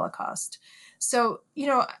like the Holocaust. So,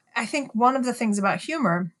 I think one of the things about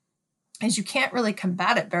humor is you can't really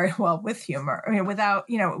combat it very well with humor. I mean, without,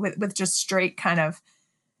 with just straight kind of,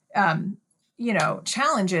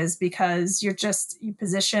 challenges, because it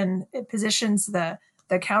positions the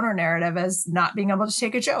counter narrative as not being able to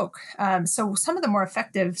take a joke. So some of the more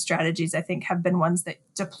effective strategies, I think, have been ones that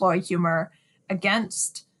deploy humor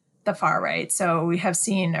against the far right. So we have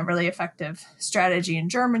seen a really effective strategy in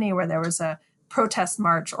Germany where there was a protest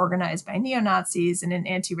march organized by neo-Nazis and an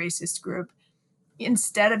anti-racist group.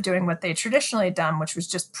 Instead of doing what they traditionally had done, which was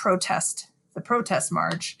just protest the protest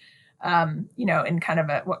march, in kind of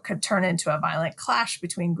what could turn into a violent clash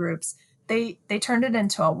between groups, they turned it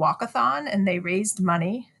into a walkathon, and they raised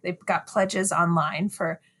money. They got pledges online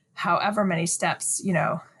for however many steps,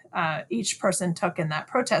 each person took in that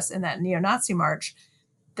protest, in that neo-Nazi march,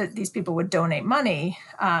 that these people would donate money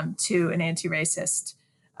to anti-racist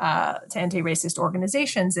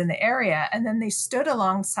organizations in the area. And then they stood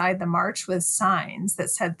alongside the march with signs that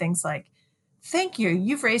said things like, "Thank you,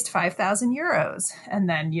 you've raised 5,000 euros. And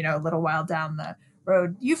then, a little while down the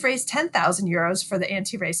road, you've raised 10,000 euros for the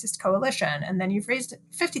anti-racist coalition. And then you've raised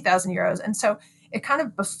 50,000 euros. And so it kind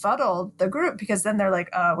of befuddled the group, because then they're like,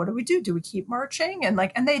 what do we do? Do we keep marching? And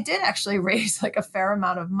they did actually raise like a fair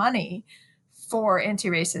amount of money for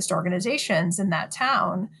anti-racist organizations in that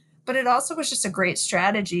town. But it also was just a great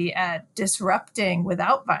strategy at disrupting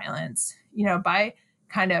without violence, by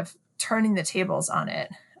kind of turning the tables on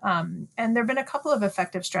it. And there have been a couple of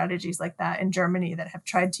effective strategies like that in Germany that have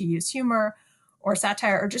tried to use humor or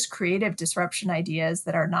satire or just creative disruption ideas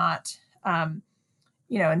that are not,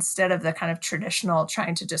 instead of the kind of traditional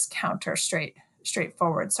trying to just counter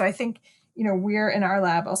straightforward. So I think, we're in our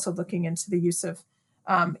lab also looking into the use of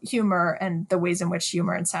humor and the ways in which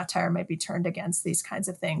humor and satire might be turned against these kinds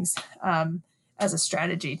of things as a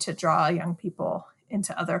strategy to draw young people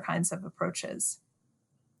into other kinds of approaches.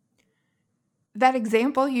 That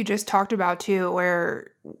example you just talked about too,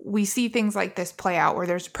 where we see things like this play out, where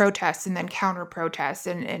there's protests and then counter protests,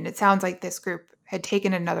 and it sounds like this group had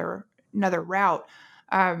taken another route.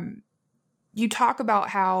 You talk about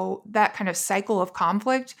how that kind of cycle of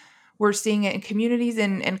conflict, we're seeing it in communities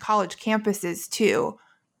and college campuses too.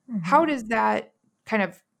 Mm-hmm. How does that kind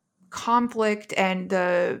of conflict and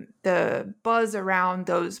the buzz around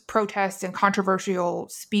those protests and controversial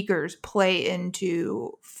speakers play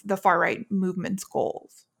into the far right movement's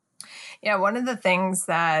goals? Yeah, one of the things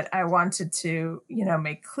that I wanted to,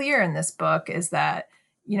 make clear in this book is that,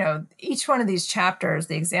 each one of these chapters,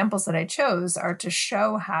 the examples that I chose, are to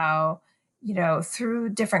show how, through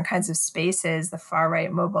different kinds of spaces, the far right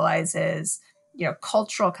mobilizes,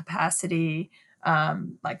 cultural capacity,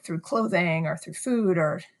 like through clothing or through food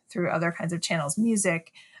or through other kinds of channels,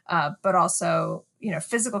 music, but also,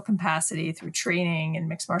 physical capacity through training in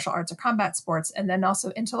mixed martial arts or combat sports, and then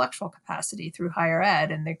also intellectual capacity through higher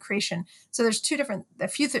ed and the creation. So there's a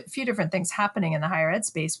few different things happening in the higher ed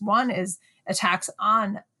space. One is attacks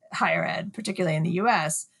on higher ed, particularly in the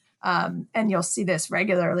US. And you'll see this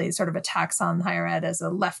regularly, sort of attacks on higher ed as a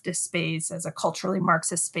leftist space, as a culturally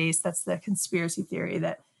Marxist space. That's the conspiracy theory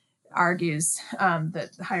that argues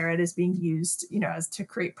that higher ed is being used, as to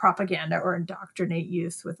create propaganda or indoctrinate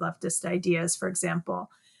youth with leftist ideas, for example,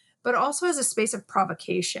 but also as a space of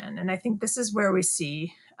provocation. And I think this is where we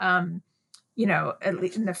see, at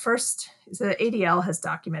least in the ADL has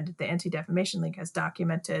documented, the Anti-Defamation League has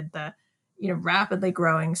documented the, rapidly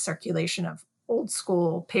growing circulation of old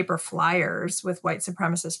school paper flyers with white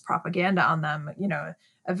supremacist propaganda on them,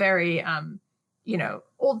 a very,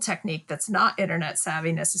 old technique that's not internet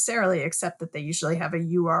savvy necessarily, except that they usually have a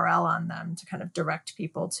URL on them to kind of direct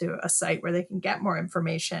people to a site where they can get more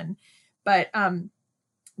information. But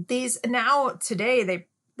these now today,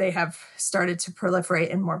 they have started to proliferate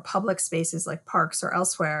in more public spaces like parks or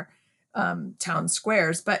elsewhere, town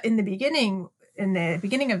squares. But in the beginning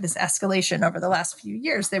of this escalation over the last few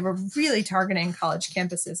years, they were really targeting college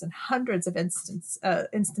campuses, and hundreds of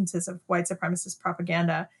instances of white supremacist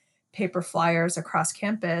propaganda, paper flyers across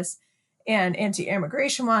campus, and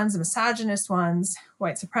anti-immigration ones, misogynist ones,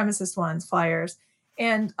 white supremacist ones, flyers.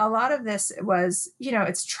 And a lot of this was,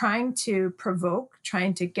 it's trying to provoke,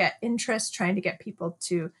 trying to get interest, trying to get people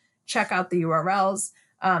to check out the URLs.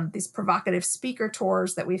 These provocative speaker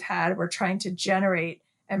tours that we've had, we're trying to generate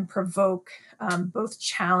and provoke, both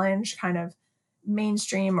challenge kind of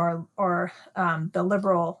mainstream or the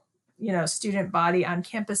liberal, student body on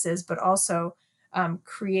campuses, but also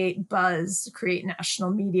create buzz, create national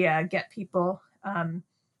media, get people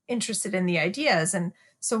interested in the ideas. And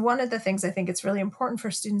so one of the things I think it's really important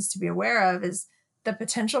for students to be aware of is the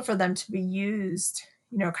potential for them to be used,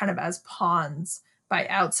 kind of as pawns by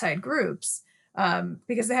outside groups,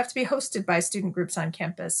 because they have to be hosted by student groups on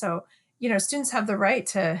campus. So, students have the right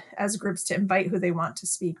to, as groups, to invite who they want to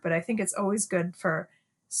speak. But I think it's always good for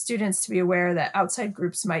students to be aware that outside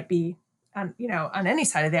groups might be, on any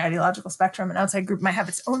side of the ideological spectrum, an outside group might have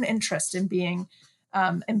its own interest in being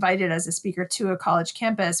invited as a speaker to a college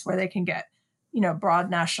campus where they can get, broad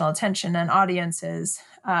national attention and audiences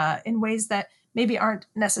in ways that maybe aren't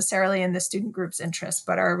necessarily in the student group's interest,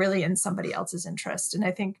 but are really in somebody else's interest. And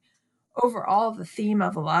I think overall, the theme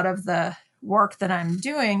of a lot of the work that I'm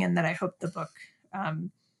doing, and that I hope the book,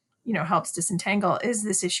 helps disentangle, is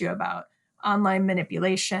this issue about online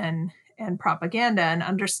manipulation and propaganda, and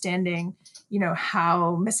understanding,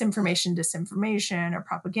 how misinformation, disinformation, or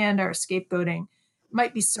propaganda or scapegoating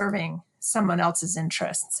might be serving someone else's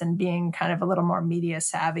interests, and being kind of a little more media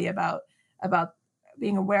savvy about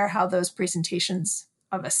being aware how those presentations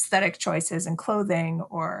of aesthetic choices and clothing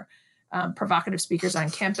or provocative speakers on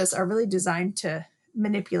campus are really designed to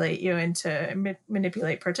manipulate you into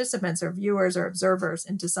manipulate participants or viewers or observers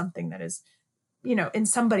into something that is, in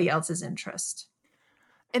somebody else's interest.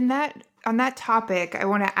 On that topic, I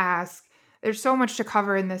want to ask, there's so much to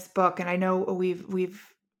cover in this book, and I know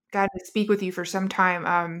we've gotten to speak with you for some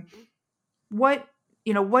time.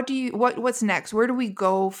 What's next? Where do we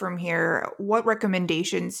go from here? What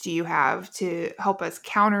recommendations do you have to help us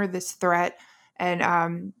counter this threat?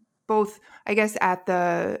 And both, I guess, at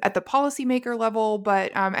the policymaker level,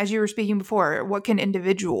 but as you were speaking before, what can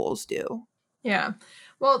individuals do? Yeah.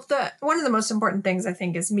 Well, one of the most important things, I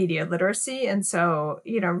think, is media literacy. And so,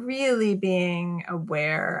 really being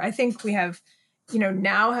aware. I think we have,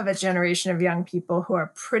 now have a generation of young people who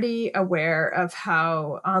are pretty aware of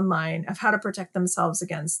how to protect themselves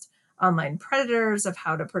against online predators, of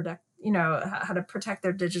how to protect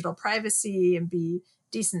their digital privacy and be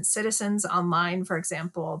decent citizens online, for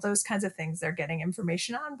example. Those kinds of things they're getting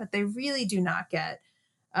information on, but they really do not get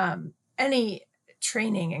any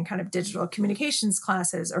training in kind of digital communications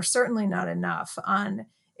classes, or certainly not enough on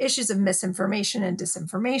issues of misinformation and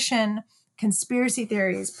disinformation, conspiracy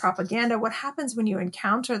theories, propaganda. What happens when you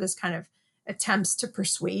encounter this kind of attempts to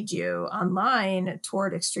persuade you online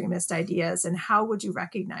toward extremist ideas, and how would you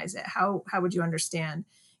recognize it? How would you understand?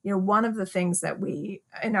 One of the things that we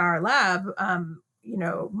in our lab,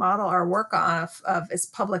 model our work off of is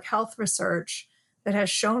public health research that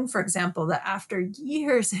has shown, for example, that after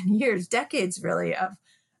years and years, decades really,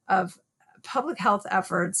 of public health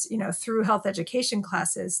efforts, through health education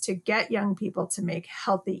classes to get young people to make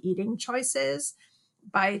healthy eating choices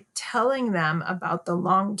by telling them about the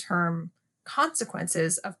long-term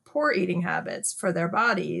consequences of poor eating habits for their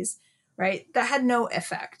bodies, right? That had no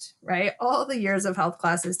effect, right? All the years of health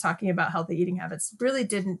classes talking about healthy eating habits really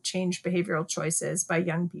didn't change behavioral choices by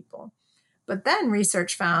young people. But then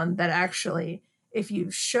research found that actually, if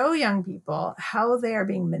you show young people how they are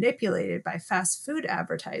being manipulated by fast food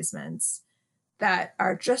advertisements that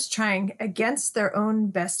are just trying against their own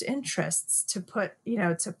best interests to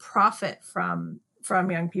to profit from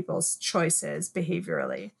young people's choices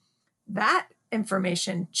behaviorally, that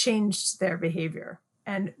information changed their behavior.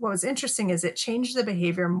 And what was interesting is it changed the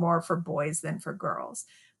behavior more for boys than for girls.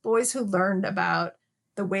 Boys who learned about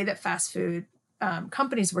the way that fast food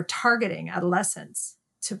companies were targeting adolescents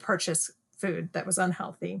to purchase food that was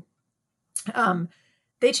unhealthy,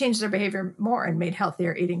 they changed their behavior more and made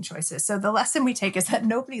healthier eating choices. So the lesson we take is that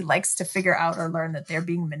nobody likes to figure out or learn that they're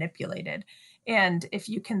being manipulated. And if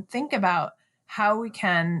you can think about how we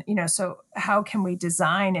can, so how can we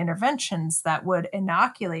design interventions that would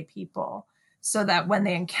inoculate people so that when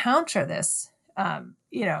they encounter this,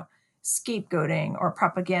 scapegoating or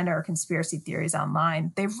propaganda or conspiracy theories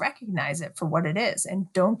online, they recognize it for what it is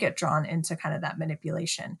and don't get drawn into kind of that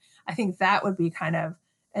manipulation. I think that would be kind of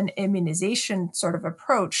an immunization sort of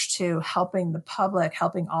approach to helping the public,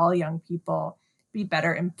 helping all young people be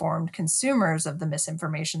better informed consumers of the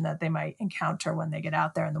misinformation that they might encounter when they get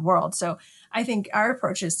out there in the world. So I think our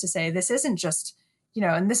approach is to say this isn't just,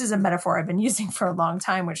 and this is a metaphor I've been using for a long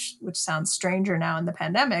time, which sounds stranger now in the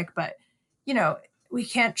pandemic, but, we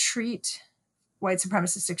can't treat white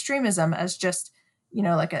supremacist extremism as just,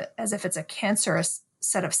 as if it's a cancerous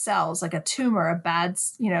set of cells, like a tumor, a bad,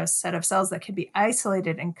 set of cells that can be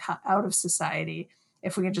isolated and cut out of society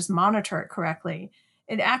if we can just monitor it correctly.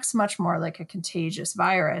 It acts much more like a contagious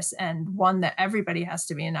virus, and one that everybody has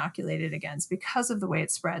to be inoculated against because of the way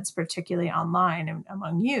it spreads, particularly online and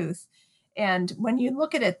among youth. And when you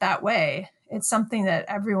look at it that way, it's something that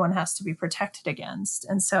everyone has to be protected against.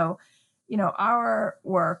 And so, our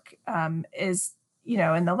work is,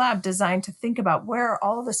 in the lab designed to think about where are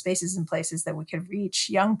all the spaces and places that we could reach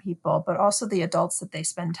young people, but also the adults that they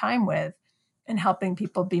spend time with, and helping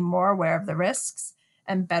people be more aware of the risks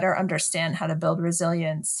and better understand how to build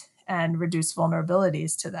resilience and reduce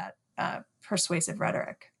vulnerabilities to that persuasive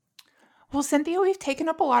rhetoric. Well, Cynthia, we've taken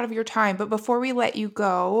up a lot of your time, but before we let you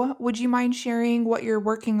go, would you mind sharing what you're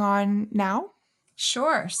working on now?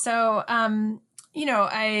 Sure. So, I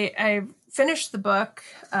finished the book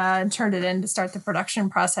and turned it in to start the production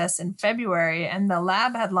process in February, and the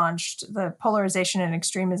lab had launched the Polarization and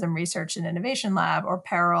Extremism Research and Innovation Lab, or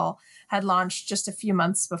PERIL, had launched just a few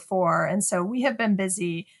months before. And so we have been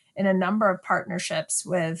busy in a number of partnerships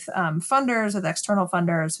with funders, with external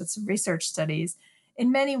funders, with some research studies,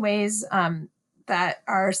 in many ways where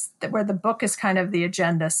the book is kind of the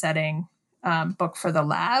agenda setting book for the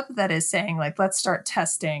lab that is saying, like, let's start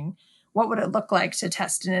testing. What would it look like to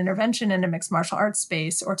test an intervention in a mixed martial arts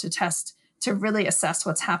space, or to really assess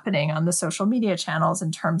what's happening on the social media channels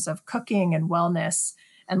in terms of cooking and wellness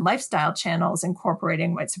and lifestyle channels,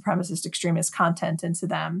 incorporating white supremacist extremist content into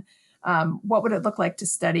them? What would it look like to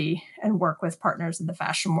study and work with partners in the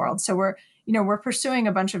fashion world? So we're pursuing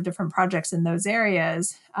a bunch of different projects in those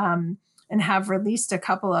areas, and have released a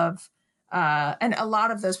couple of, and a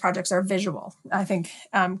lot of those projects are visual. I think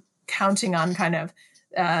counting on kind of,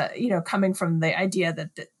 coming from the idea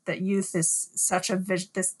that youth is such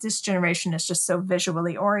this generation is just so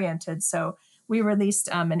visually oriented. So we released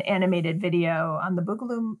an animated video on the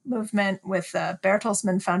Boogaloo movement with the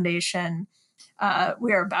Bertelsmann Foundation.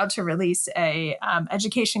 We are about to release a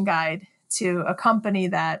education guide to accompany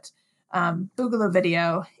that Boogaloo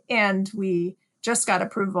video, and we just got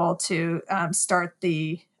approval to start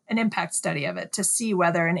an impact study of it to see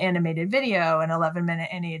whether an 11-minute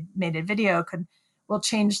animated video will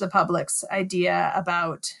change the public's idea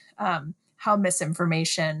about how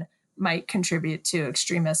misinformation might contribute to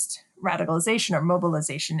extremist radicalization or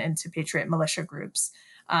mobilization into patriot militia groups,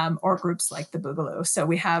 or groups like the Boogaloo. So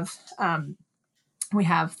we have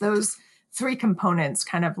those three components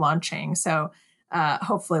kind of launching. So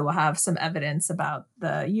hopefully we'll have some evidence about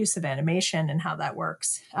the use of animation and how that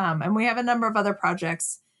works. And we have a number of other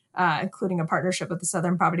projects, including a partnership with the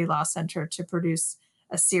Southern Poverty Law Center to produce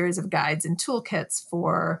a series of guides and toolkits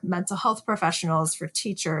for mental health professionals, for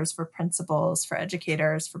teachers, for principals, for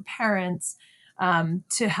educators, for parents,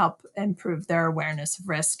 to help improve their awareness of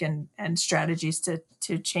risk and strategies to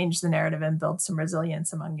change the narrative and build some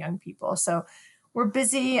resilience among young people. So we're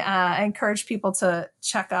busy. I encourage people to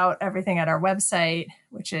check out everything at our website,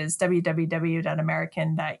 which is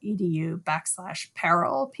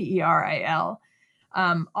www.american.edu/peril, PERIL.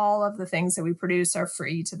 All of the things that we produce are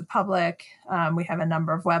free to the public. We have a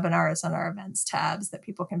number of webinars on our events tabs that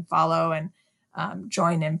people can follow and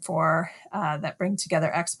join in for, that bring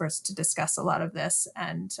together experts to discuss a lot of this,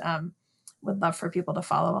 and would love for people to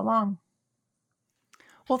follow along.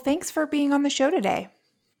 Well, thanks for being on the show today.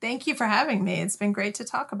 Thank you for having me. It's been great to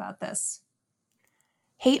talk about this.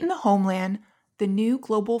 Hate in the Homeland, The New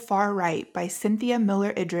Global Far Right by Cynthia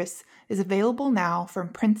Miller Idriss is available now from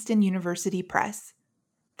Princeton University Press.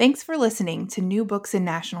 Thanks for listening to New Books in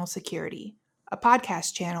National Security, a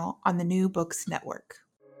podcast channel on the New Books Network.